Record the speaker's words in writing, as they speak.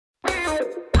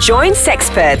Join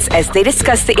Sexperts as they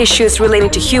discuss the issues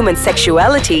relating to human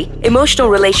sexuality, emotional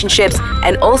relationships,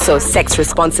 and also sex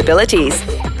responsibilities.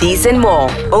 These and more,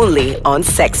 only on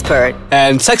Sexpert.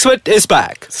 And Sexpert is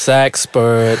back.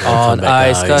 Sexpert on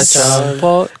Ais Kacang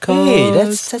Podcast. Hey,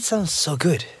 that sounds so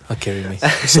good. Okay, Remy.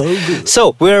 So good.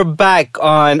 So we're back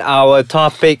on our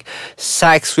topic,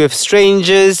 sex with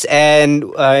strangers, and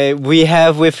we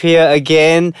have with here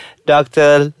again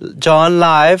Dr. John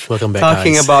Live. Welcome back,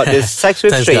 talking guys. about this sex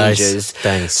with Thanks, strangers. guys.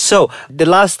 Thanks. So the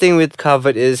last thing we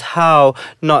covered is how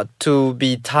not to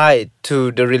be tied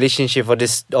to the relationship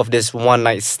of this one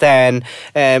night stand.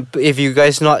 And if you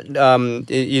guys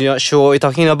you're not sure what we're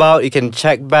talking about, you can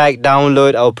check back,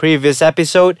 download our previous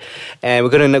episode, and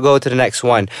we're gonna go to the next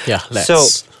one. Yeah, let's. So,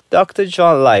 Dr.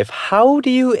 John Live, how do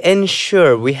you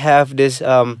ensure we have this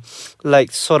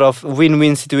sort of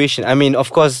win-win situation? I mean, of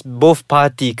course, both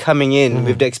party coming in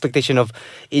with the expectation of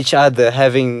each other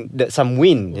having some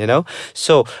win, you know?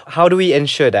 So, how do we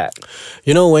ensure that?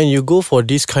 You know, when you go for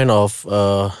this kind of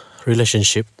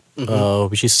relationship,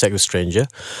 which is sex with stranger,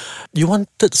 you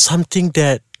wanted something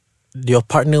that your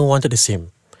partner wanted the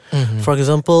same. For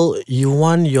example, you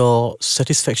want your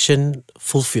satisfaction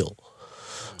fulfilled.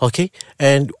 Okay,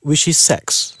 and which is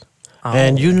sex,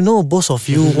 and you know both of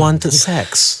you wanted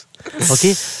sex.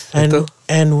 Okay,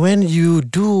 and when you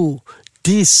do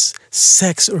this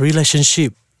sex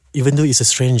relationship, even though it's a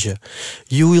stranger,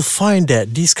 you will find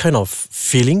that these kind of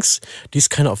feelings, these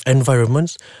kind of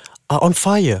environments are on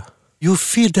fire. You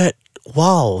feel that,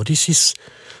 wow, this is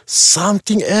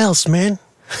something else, man.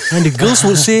 And the girls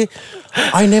would say,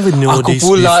 I never know Aku this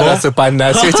pula before. rasa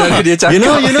panas cara dia cakap. You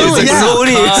know, you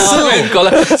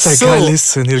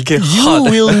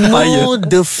will know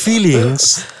the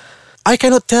feelings. I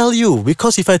cannot tell you,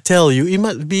 because if I tell you, it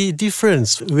might be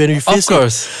different when you face Of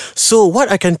course. it. So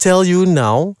what I can tell you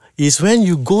now is when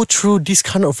you go through this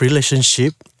kind of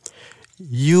relationship,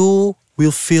 you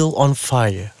will feel on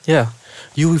fire. Yeah.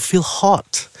 You will feel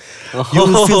hot. You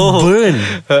will feel burned.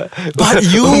 But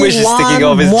you Umesh is want taking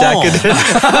off his more. jacket.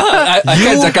 I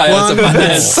can cakap yang want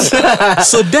sepanas. more.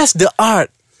 So that's the art.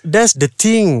 That's the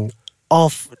thing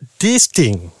of this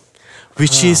thing,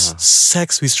 which is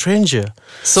sex with stranger.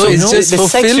 So it's just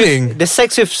fulfilling. The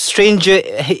sex with stranger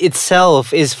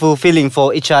itself is fulfilling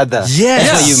for each other. Yes.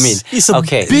 That's what you mean. It's a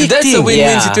okay. big That's thing. a win-win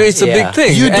Yeah, situation. It's a big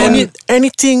thing. You don't And- need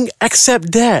anything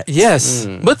except that. Yes,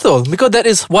 betul. Because that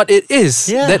is what it is.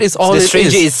 Yeah. That is all The it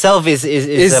stranger is. itself is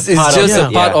It's a part just of a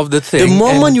it. part Yeah. of the thing. The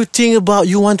moment And- you think about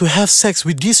you want to have sex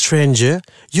with this stranger,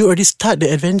 you already start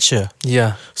the adventure.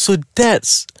 Yeah, So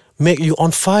that's make you on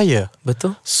fire.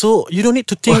 betul. So you don't need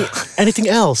to think anything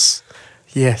else.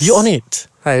 Yes, You're on it.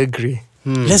 I agree.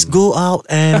 Let's go out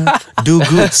and do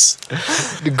goods.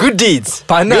 The good deeds.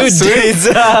 Panas, Good deeds.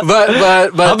 but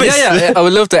Habis. yeah, I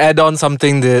would love to add on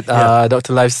something that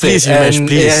Dr. Live said. Please, Umesh,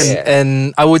 please.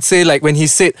 And I would say, like, when he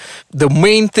said the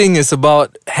main thing is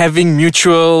about having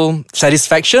mutual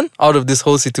satisfaction out of this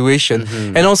whole situation.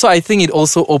 And also, I think it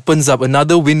also opens up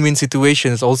another win-win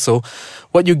situation. Is also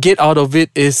what you get out of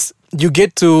it is you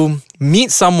get to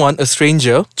meet someone, a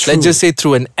stranger, let's just say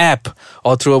through an app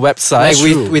or through a website. Like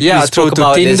we through spoke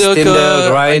about this Tinder,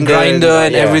 Grindr,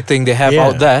 and yeah. everything they have Yeah.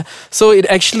 out there. So it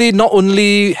actually not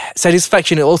only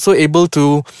satisfaction, it's also able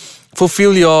to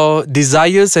fulfill your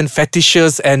desires and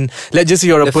fetishes, and let's just say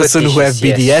you're a The person who have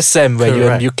fetishes, yes. BDSM where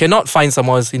Correct. you cannot find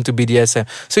someone who's into BDSM.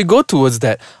 So you go towards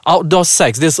that. Outdoor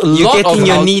sex. There's a You're lot of getting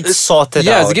your needs sorted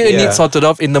Yes, out. get your Yeah. needs sorted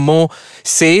out in the more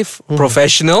safe,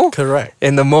 professional, Correct.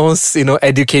 in the most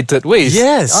educated ways.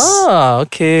 Yes.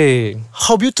 Okay.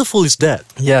 How beautiful is that?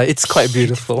 Yeah, it's quite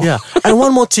beautiful. Yeah. And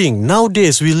one more thing.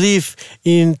 Nowadays, we live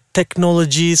in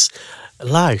technology's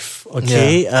life.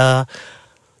 Okay.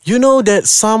 You know that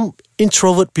some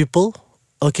introvert people,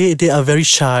 okay, they are very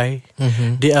shy.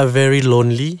 They are very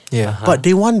lonely. Yeah. But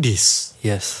they want this.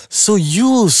 Yes. So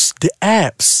use the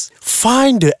apps.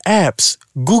 Find the apps.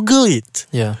 Google it.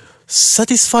 Yeah.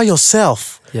 Satisfy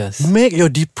yourself. Yes. Make your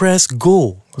depressed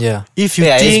go. Yeah. If you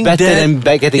Yeah, it's think better that than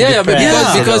getting Yeah,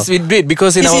 depressed. because we did,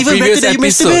 because in It's our even previous better that you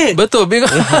episode, masturbate. betul,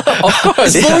 because of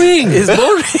course It's boring. It's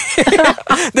boring.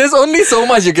 There's only so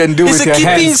much you can do it's with a your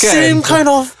keeping hands, same kan? kind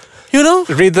of, you know?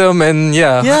 Rhythm and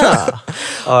yeah.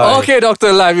 Alright. Okay,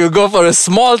 Dr. Live, we'll go for a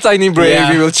small tiny break. Yeah.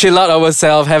 We will chill out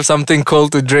ourselves, have something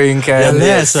cold to drink, and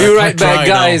Yeah, let's, be right try back,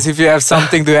 guys. now. If you have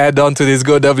something to add on to this,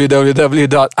 go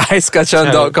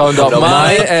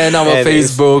www.aiskacang.com.my and our There it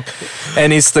is. Facebook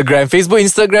and Instagram. Facebook,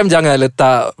 Instagram, jangan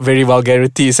letak very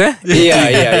vulgarities, eh?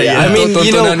 Yeah. I mean,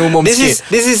 you know, Tontonan umum sikit.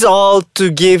 this is all to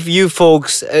give you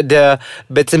folks the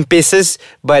bits and pieces,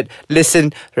 but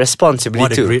listen responsibly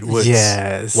What a too. great words.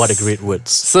 Yes. What a great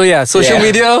words. So yeah, social Yeah.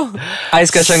 media, Ais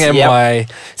Kacang Yep. MY.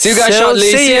 See you guys So,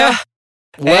 shortly. see ya.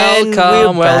 And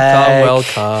Welcome, we're back.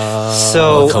 welcome.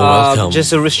 So, Welcome.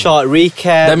 just a short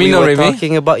recap. Let me we know, were Remy.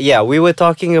 talking about we were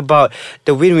talking about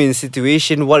the win-win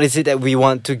situation. What is it that we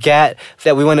want to get,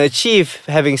 that we want to achieve,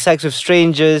 having sex with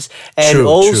strangers, and True,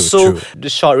 also true. the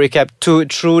short recap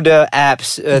through the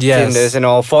apps, Yes. Tinders and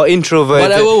all for introverts.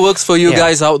 Whatever works for you Yeah.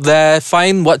 guys out there,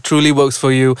 find what truly works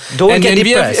for you. Don't get if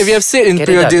you have, depressed. if you have said in Get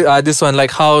it this one,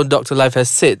 like how Dr. Life has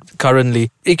said currently,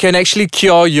 it can actually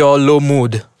cure your low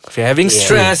mood. If you're having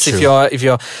stress, True. if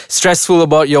you're stressful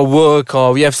about your work,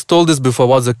 or we have told this before,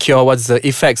 what's the cure, what's the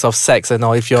effects of sex and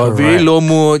all. If you're very Correct. low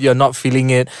mood, you're not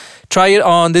feeling it, try it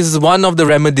on. This is one of the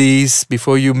remedies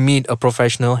before you meet a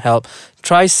professional help.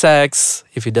 Try sex.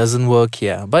 If it doesn't work,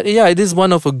 But it is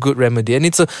one of a good remedy, and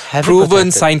it's a Have it proven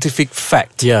protected. scientific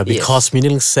fact. Yeah, because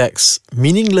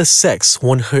meaningless sex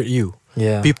won't hurt you.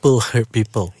 Yeah. People hurt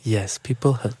people. Yes,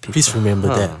 people hurt people. Please remember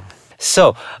that.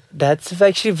 So that's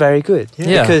actually very good.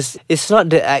 Yeah. Because it's not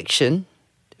the action,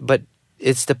 but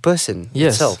it's the person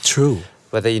Yes. itself. True.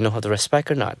 Whether you know how to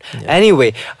respect or not.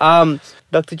 Anyway,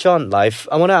 Dr. John Life,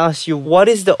 I want to ask you, what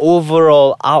is the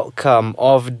overall outcome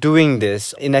of doing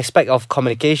this in aspect of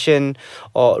communication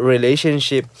or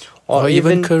relationship or, Or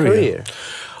even career?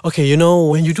 Okay,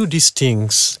 when you do these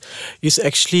things, it's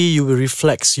actually you will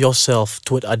reflect yourself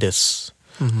toward others.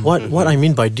 What I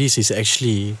mean by this is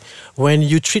actually when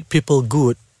you treat people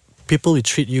good, people will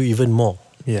treat you even more.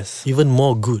 Yes. Even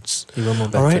more goods. Even more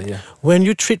better, Alright? yeah. When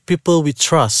you treat people with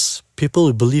trust, people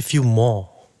will believe you more.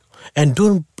 And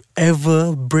don't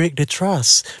ever break the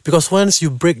trust. Because once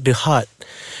you break the heart,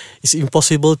 it's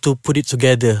impossible to put it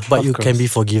together, but Of you can course. be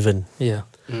forgiven. Yeah.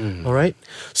 Alright?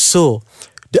 So,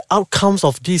 the outcomes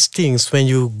of these things when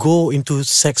you go into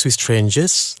sex with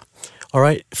strangers,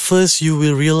 alright, first you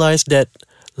will realize that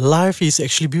life is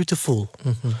actually beautiful.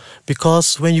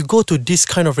 Because when you go to this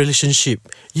kind of relationship,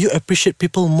 you appreciate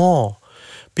people more.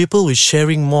 People will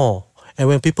sharing more. And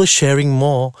when people sharing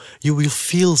more, you will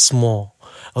feel more.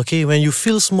 Okay, when you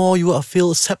feel more, you will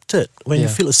feel accepted. When you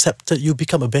Yeah. feel accepted, you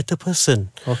become a better person.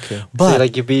 Okay. So But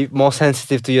like you be more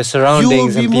sensitive to your you will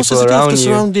surroundings be and more people sensitive around to you.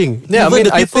 surrounding. Yeah, Even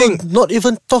the I people think- not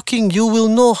even talking, you will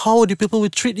know how the people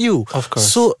will treat you. Of course.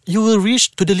 So you will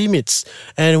reach to the limits.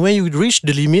 And when you reach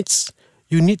the limits,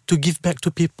 you need to give back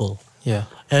to people. Yeah.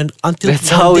 And until That's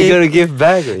one how day, we're going to give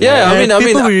back. Yeah, I mean,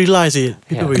 people will realize it.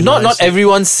 People will Not realize it.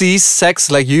 everyone sees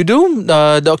sex like you do,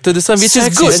 Doctor Dusan, which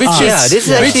Sex is good. is Which art. is Yeah, this is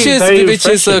Yeah. actually very which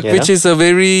is a refreshing, which is a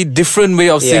very different way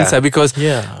of seeing Yeah. sex, because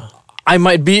Yeah. I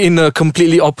might be in a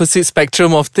completely opposite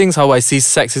spectrum of things how I see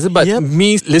sex, is it? But Yep.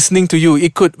 me listening to you,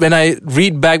 it could, when I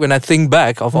read back, when I think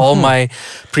back of all my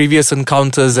previous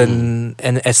encounters and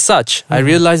as such, I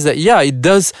realized that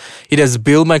it has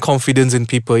built my confidence in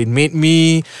people. It made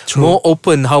me more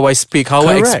open how I speak, how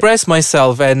I Correct. express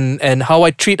myself, and how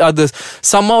I treat others.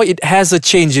 Somehow it has a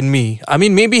change in me. I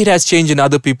mean, maybe it has changed in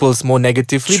other people's more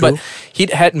negatively, True. but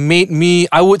it had made me,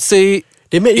 I would say,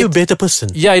 They made you a better person.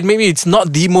 yeah, it made me. It's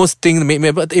not the most thing that made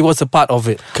me, but it was a part of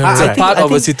it. Correct. It's a part I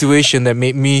of a think- situation that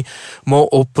made me more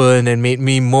open and made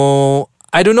me more.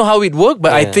 I don't know how it worked,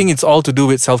 but I Yeah. think it's all to do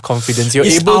with self-confidence. You're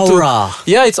It's able aura.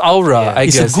 to. Yeah, it's aura. I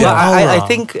It's a guess. good yeah. aura. I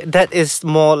think that is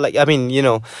more like, I mean,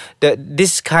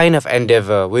 this kind of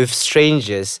endeavor with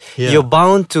strangers, Yeah. you're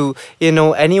bound to,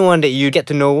 anyone that you get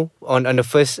to know on the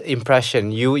first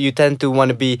impression, you tend to want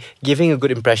to be giving a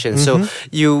good impression. So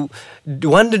you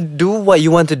want to do what you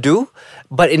want to do,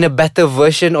 but in a better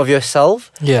version of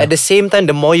yourself. Yeah. At the same time,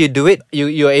 the more you do it,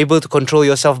 you're able to control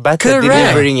yourself better, Correct.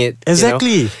 delivering it.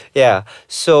 Exactly. Yeah.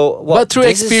 So, But through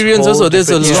this is experience whole also, there's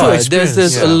a different- lot. Yeah.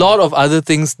 There's a Yeah. lot of other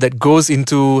things that goes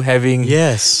into having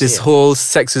Yes. this whole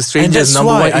sex with And strangers. that's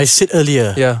Number why one, I it's- said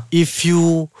earlier, Yeah. if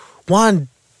you want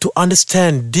to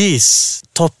understand this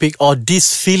topic or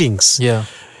these feelings, Yeah.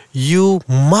 you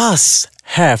must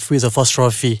have with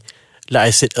apostrophe, like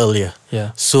I said earlier.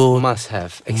 Yeah. So must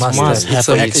have Must have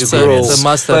to experience. grow It's a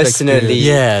must-have personally.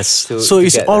 yes, to- so to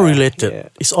it's get all there. related. Yeah.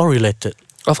 It's all related.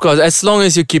 Of course, as long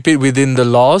as you keep it within the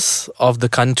laws of the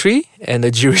country and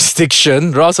the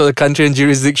jurisdiction, laws of the country and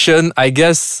jurisdiction, I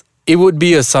guess it would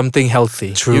be something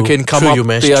healthy. True. You can come True, up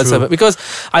Umesh, with true. because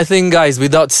I think, guys,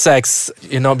 without sex,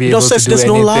 you'll not be Without able sex, to do there's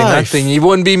no anything. life. Nothing. It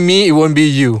won't be me. It won't be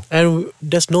you. And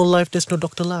there's no life, there's no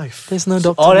doctor life. There's no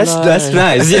doctor. Oh, that's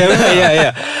nice.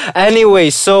 Yeah. Anyway,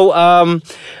 so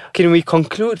can we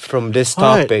conclude from this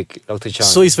Alright. topic, Dr. Chan?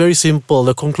 So it's very simple.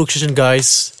 The conclusion,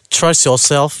 guys, trust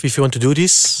yourself if you want to do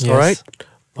this. Yes. All right?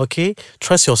 Okay?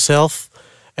 Trust yourself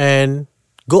and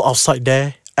go outside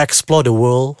there, explore the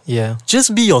world. Yeah.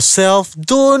 Just be yourself.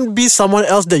 Don't be someone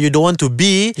else that you don't want to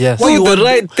be. Yes. Why you Do the want-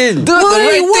 right thing.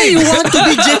 Why you want to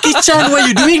be Jackie Chan? Why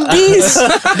you doing this?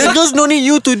 The girls don't need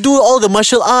you to do all the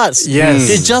martial arts. Yes.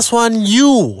 They just want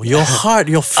you, your heart,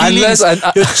 your feelings,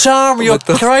 Unless- your charm, your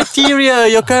Betul. criteria,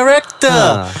 your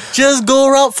character. Just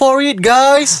go out for it,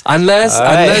 guys. Unless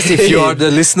if you are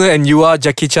the listener and you are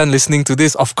Jackie Chan listening to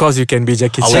this, of course you can be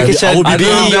Jackie Chan. Jackie Chan, I will be Other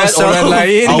than being that, yourself. orang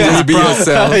lain, I will just be be proud.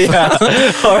 yourself. Yeah.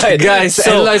 All right, Guys,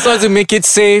 and I just want to make it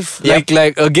safe. Yep.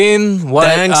 Like again, what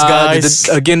Thanks, guys.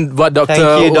 again, what Dr.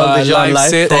 Thank you, Dr. John Live Live,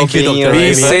 said. for Thank you, being Dr. a Be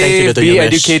Live. raver. Thank you, safe, Dr. be Yomesh.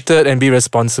 educated, and be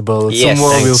responsible. Yes. Some more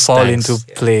will Thanks, fall thanks. into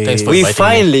play. Thanks for We inviting me.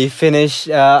 finally finished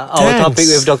our Thanks. topic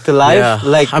with Dr. Live. Yeah,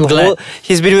 Like I'm the glad.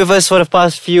 he's been with us for the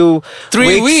past few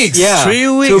 3 weeks. Yeah, 3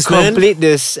 to weeks, man. complete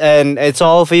this, and it's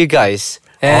all for you guys.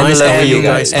 And, Nice knowing you you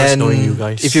guys. Nice and knowing you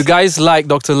guys. if you guys like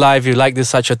Dr. Live, you like this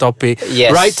such a topic,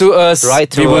 Yes. write to us.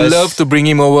 Write to we would us. love to bring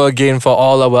him over again for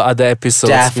all our other episodes.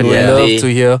 We would love Definitely. to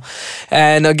hear.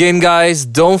 And again, guys,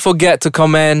 don't forget to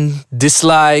comment,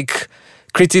 dislike,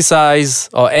 criticize,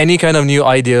 or any kind of new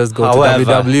ideas. Go However,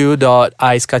 to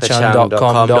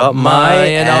www.icekachang.com.my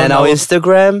and our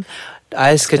Instagram,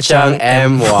 Ais Kacang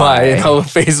and MY. our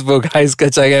Facebook, Ais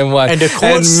Kachang MY. And the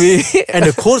quotes, me. and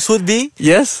the quotes would be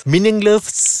Yes.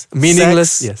 meaningless.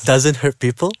 Meaningless, sex yes. doesn't hurt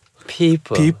people.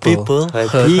 People. People Hurt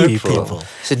hurt people.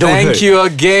 So Thank you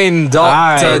again,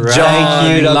 Dr. Alright, John.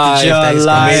 thank you, Dr. Live. John Thanks,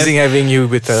 Live. Amazing having you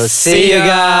with us. See you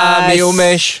guys. Me,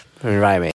 Umesh. Right, mate.